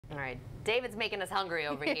All right, David's making us hungry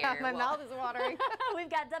over Yeah, here. my mouth is watering. We've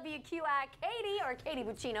got WQIK, Katie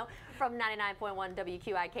Buccino from 99.1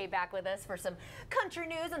 WQIK back with us for some country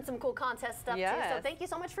news and some cool contest stuff too. So thank you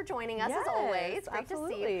so much for joining us as always. Great to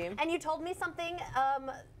see you. And you told me something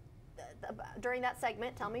during that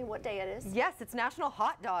segment. Tell me what day it is. Yes, it's National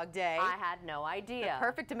Hot Dog Day. I had no idea. The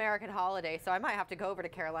perfect American holiday, so I might have to go over to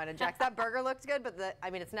Carolina Jack's. That burger looks good, but I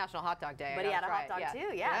mean, it's National Hot Dog Day. But he had a hot dog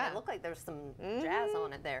too. Yeah, and it looked like there was some jazz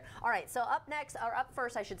on it there. All right, so up next, or up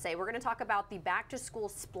first, I should say, we're going to talk about the Back to School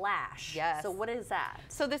Splash. Yes. So what is that?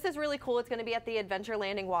 So this is really cool. It's going to be at the Adventure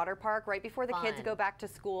Landing Water Park right before the kids go back to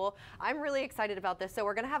school. I'm really excited about this. So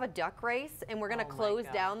we're going to have a duck race, and we're going to close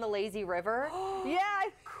down the lazy river. Yeah,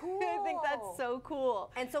 cool. I think that's so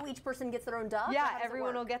cool. And so each person gets their own duck? Yeah,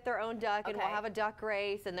 everyone will get their own duck, and we'll have a duck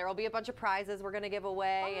race, and there will be a bunch of prizes we're going to give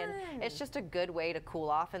away. And it's just a good way to cool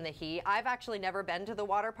off in the heat. I've actually never been to the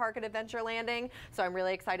water park at Adventure Landing, so I'm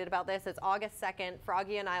really excited about this. It's August 2nd.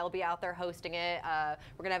 Froggy and I will be out there hosting it.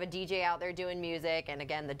 We're going to have a DJ out there doing music, and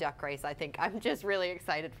again, the duck race. I think I'm just really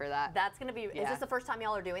excited for that. That's going to be, is this the first time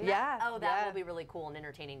y'all are doing that? Yeah. Oh, that will be really cool and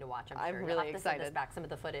entertaining to watch, I'm sure. I'm really excited. Send us back some of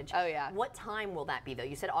the footage. Oh, yeah. What time will that be, though?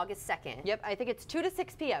 You said August 2nd. Yep, I think it's 2 to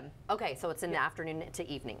 6 p.m. Okay, so it's in the afternoon to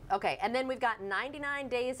evening. Okay, and then we've got 99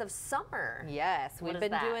 Days of Summer. Yes, we've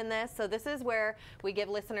been doing this. So this is where we give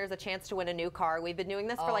listeners a chance to win a new car. We've been doing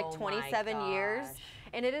this for like 27 years.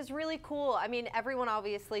 And it is really cool. I mean, everyone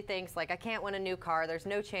obviously thinks, like, I can't win a new car. There's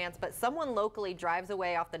no chance. But someone locally drives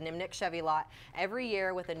away off the Nimnik Chevy lot every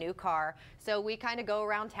year with a new car. So we kind of go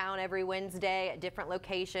around town every Wednesday at different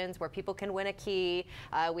locations where people can win a key.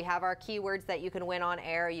 We have our keywords that you can win on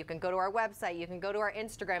air. You can go to our website. You can go to our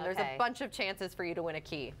Instagram. There's a bunch of chances for you to win a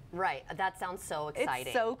key. Right. That sounds so exciting.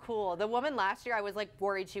 It's so cool. The woman last year, I was like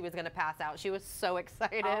worried she was going to pass out. She was so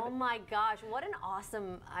excited. Oh my gosh. What an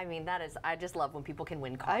awesome, I mean, that is, I just love when people can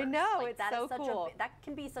win cars. I know. Like, it's that so is such cool. that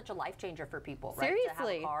can be such a life changer for people, right? Seriously.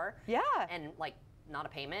 To have a car. Yeah. And like, not a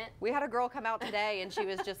payment. We had a girl come out today and she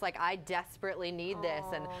was just like, I desperately need this,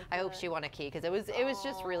 and I hope she won a key because it was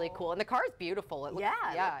just really cool. And the car is beautiful. It looks,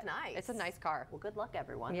 it looks nice. It's a nice car. Well, good luck,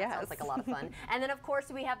 everyone. That sounds like a lot of fun. And then, of course,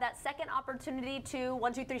 we have that second opportunity to,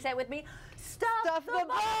 1, 2, 3, say it with me, stuff the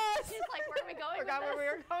bus. She's like, where are we going? Forgot where we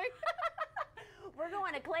were going. We're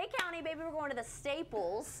going to Clay County, baby. We're going to the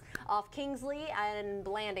Staples off Kingsley and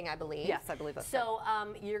Blanding, I believe. Yes, I believe that's so.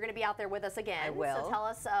 You're going to be out there with us again. I will. So tell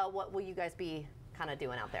us, what will you guys be kind of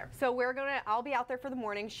doing out there? So I'll be out there for the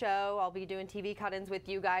morning show. I'll be doing TV cut-ins with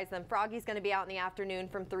you guys. Then Froggy's going to be out in the afternoon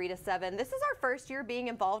from 3 to 7. This is our first year being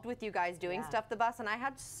involved with you guys doing Stuff the Bus, and I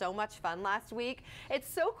had so much fun last week.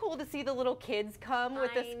 It's so cool to see the little kids come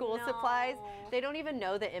with the school supplies. They don't even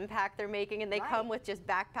know the impact they're making, and they come with just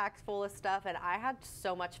backpacks full of stuff, and I had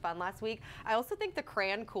so much fun last week. I also think the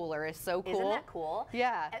crayon cooler is so cool. Isn't that cool?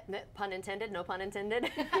 Yeah. Pun intended, no pun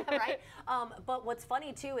intended, right? But what's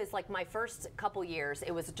funny too is like my first couple years,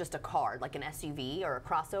 it was just a car, like an SUV or a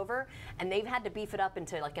crossover, and they've had to beef it up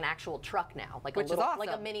into like an actual truck now, like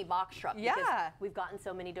like a mini box truck. Yeah. Because we've gotten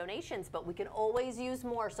so many donations, but we can always use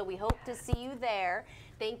more. So we hope to see you there.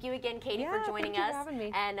 Thank you again, Katie, for joining us. For having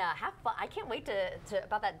me. And have fun. I can't wait to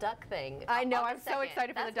about that duck thing. I know. I'm so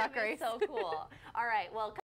excited for the duck race. So cool. All right. Well.